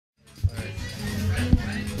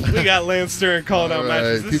we got Lance Stern calling out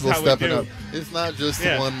matches. This People is how stepping we do. up. It's not just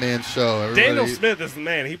a one-man show. Everybody, Daniel Smith is the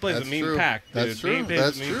man. He plays a mean pack, dude. That's true.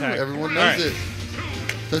 That's true. Everyone knows it.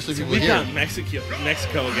 Especially people we've here. got Mexico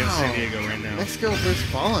against San Diego right now. Mexico versus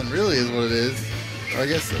Falln really is what it is. I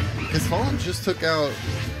guess because Falln just took out.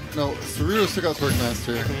 No, Cerritos took out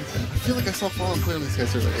Twerkmaster. I feel like I saw Falln play on these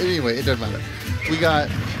guys earlier. Anyway, it doesn't matter. We got.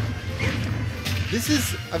 This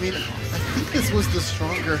is. I mean, I think this was the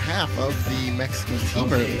stronger half of the Mexican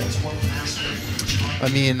team earlier. I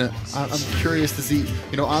mean, I'm curious to see.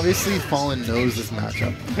 You know, obviously Falln knows this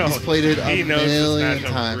matchup. He's played it a million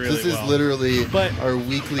times. Really this is literally our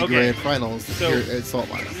weekly grand finals here at Salt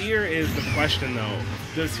Mines. Here is the question, though: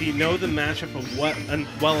 does he know the matchup of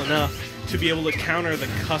well enough to be able to counter the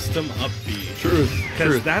custom up B? Truth.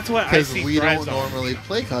 Because that's what I see we thrives don't on. normally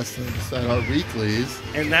play customs at our weeklies.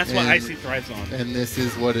 And that's what IC thrives on. And this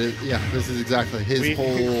is what it, this is exactly his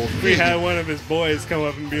whole thing. We had one of his boys come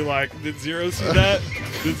up and be like, did Zero see that?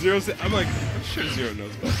 Did Zero see? I'm like, I'm sure Zero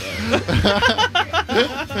knows about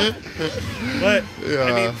that. But,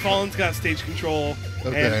 I mean, Fallon's got stage control.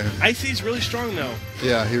 And IC's really strong, though.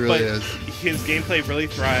 Yeah, he really is. His gameplay really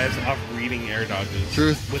thrives off reading air dodges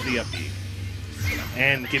with the up B.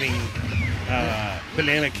 And getting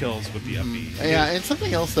banana kills with the up B. Yeah, and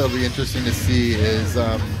something else that'll be interesting to see is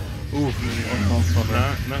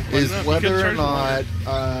whether or not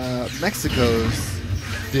Mexico's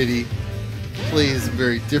Diddy plays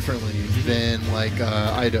very differently than like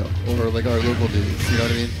Ido or like our local Diddies. You know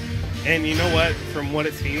what I mean? And you know what? From what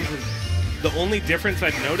it seems, is the only difference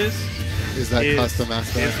I've noticed is that custom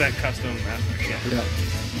aspect. Yeah.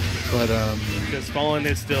 But because Falln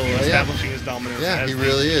is still establishing his dominance. Yeah, he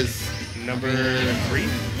really is. Number 3.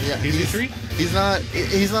 Yeah, he's 3. He's not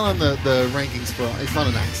on the rankings for. It's not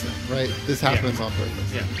an accident, right? This happens on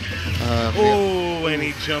purpose. Yeah. And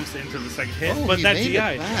he jumps into the second hit. But that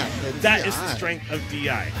DI, that is the strength of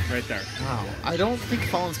DI right there. Wow. I don't think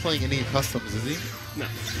Fallon's playing any customs, is he? No.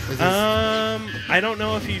 I don't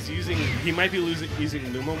know if he's using. He might be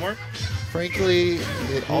using Luma more. Frankly,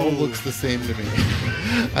 it all looks the same to me.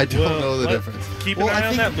 I don't know the difference. Keep an eye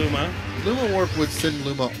on that Luma. Luma Warp would send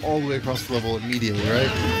Luma all the way across the level immediately, right?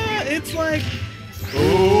 It's like...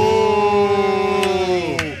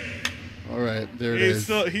 All right, there it is.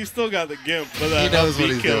 He's still got the gimp, but that he knows what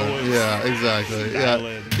he's doing. Yeah, exactly. Yeah.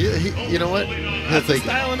 You know what? That's like,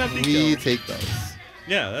 we take those.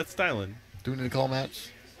 Yeah, that's styling. Do we need a call match?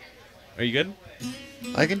 Are you good?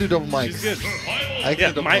 I can do double mics. She's good. I can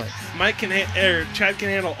do double mics. Mike can Chad can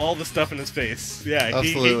handle all the stuff in his face. Yeah,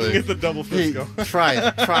 absolutely. He can get the double fist going. Try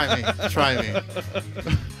me.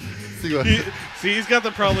 See what? See, he's got the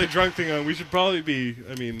probably drunk thing on. We should probably be.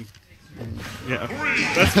 I mean, yeah,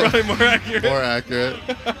 that's probably more accurate. More accurate.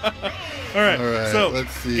 All right. So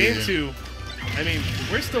let's see. Game 2. I mean,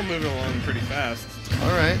 we're still moving along pretty fast. All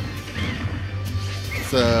right.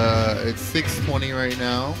 It's 6:20 right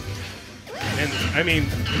now. And I mean,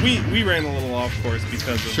 we ran a little off course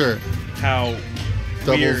because of how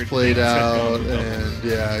doubles played out, and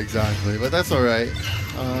yeah, exactly. But that's all right.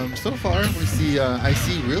 So far, we see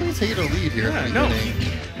IC really taking a lead here. Yeah,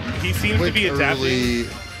 he seems to be adapting.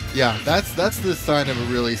 Yeah, that's the sign of a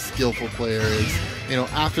really skillful player. Is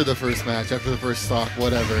after the first match, after the first stock,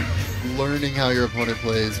 whatever, learning how your opponent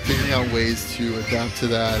plays, figuring out ways to adapt to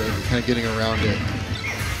that, and kind of getting around it.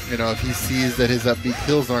 If he sees that his upbeat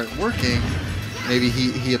kills aren't working, maybe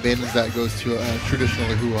he abandons that, goes to a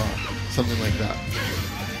traditional hua, something like that.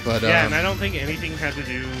 But yeah, and I don't think anything had to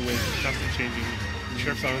do with custom changing. He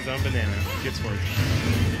trips on his own banana, gets forced.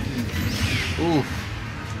 Ooh.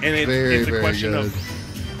 And it's a question of,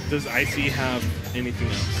 does IC have anything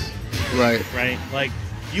else? Right. Right. Like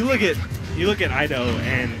you look at Ido,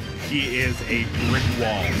 and he is a brick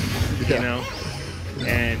wall. You know.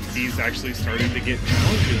 And he's actually starting to get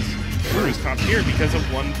challenges for his top tier because of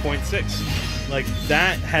 1.6. Like,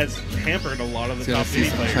 that has hampered a lot of the top Diddy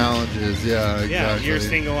players. Challenges, yeah, exactly. Yeah, you're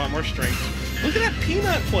seeing a lot more strength. Look at that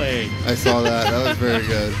peanut play. I saw that. That was very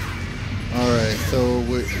good. All right, so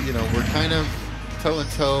we're kind of toe and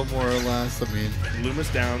toe, more or less. I mean, Luma's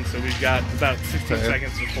down, so we've got about 16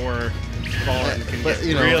 seconds before Falln can get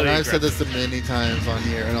really and I've said this many times on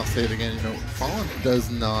here, and I'll say it again. Falln does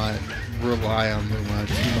not rely on Luma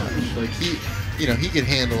too much. Like he can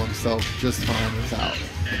handle himself just fine without.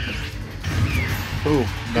 Oh,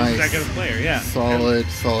 nice. That kind of player, yeah. Solid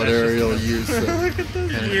aerial use. Look at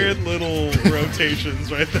those weird little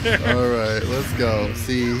rotations right there. All right, let's go.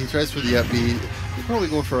 See, he tries for the up B. He's probably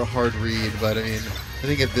going for a hard read, but I mean, I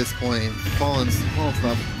think at this point, Falln's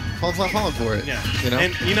not Falln's not falling for it. Yeah. You know?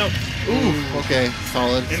 And, you know, Ooh, okay,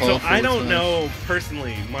 solid. and solid so I don't smash. know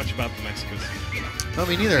personally much about the Mexico scene. No,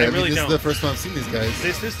 me neither. I I mean, really this don't. is the first time I've seen these guys.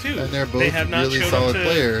 This is too. And they're both they have not really showed solid up to,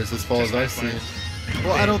 players as far as I've Smash seen. Finals.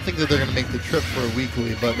 Well, I don't think that they're going to make the trip for a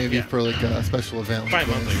weekly, but maybe Yeah. for like a special event. Like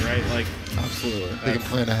Bi-monthly, this. right? Like, Absolutely. They can That's-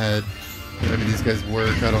 plan ahead. Maybe these guys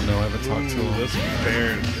work. I don't know. I haven't talked to ooh, them. those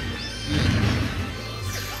bears.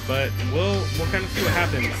 But we'll kind of see what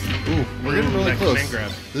happens. Ooh, we're getting really that close. command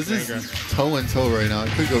grab. This Command is grab. toe and toe right now. It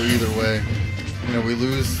could go either way. You know, we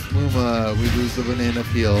lose Luma, we lose the banana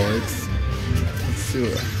peel. Let's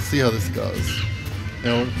see how this goes. You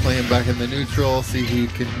know, we're playing back in the neutral. See who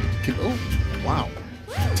can. Oh, wow!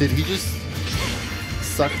 Did he just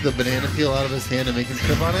suck the banana peel out of his hand and make him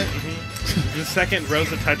trip on it? The second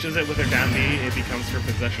Rosa touches it with her down knee, it becomes her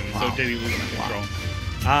possession. Wow. So Diddy loses control.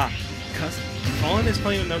 Wow. Because Falln is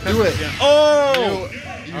playing with no Do customers. it. Yeah. Oh!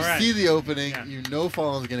 You All right. see the opening. Yeah. You know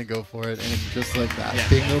Fallon's gonna go for it, and just like that, Yeah.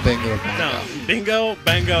 bingo, bango, bango. No, bingo,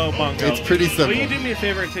 bango, bongo. It's pretty simple. Will you do me a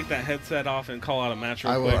favor and take that headset off and call out a match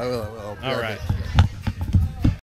real I will. quick? I will. I will. All right.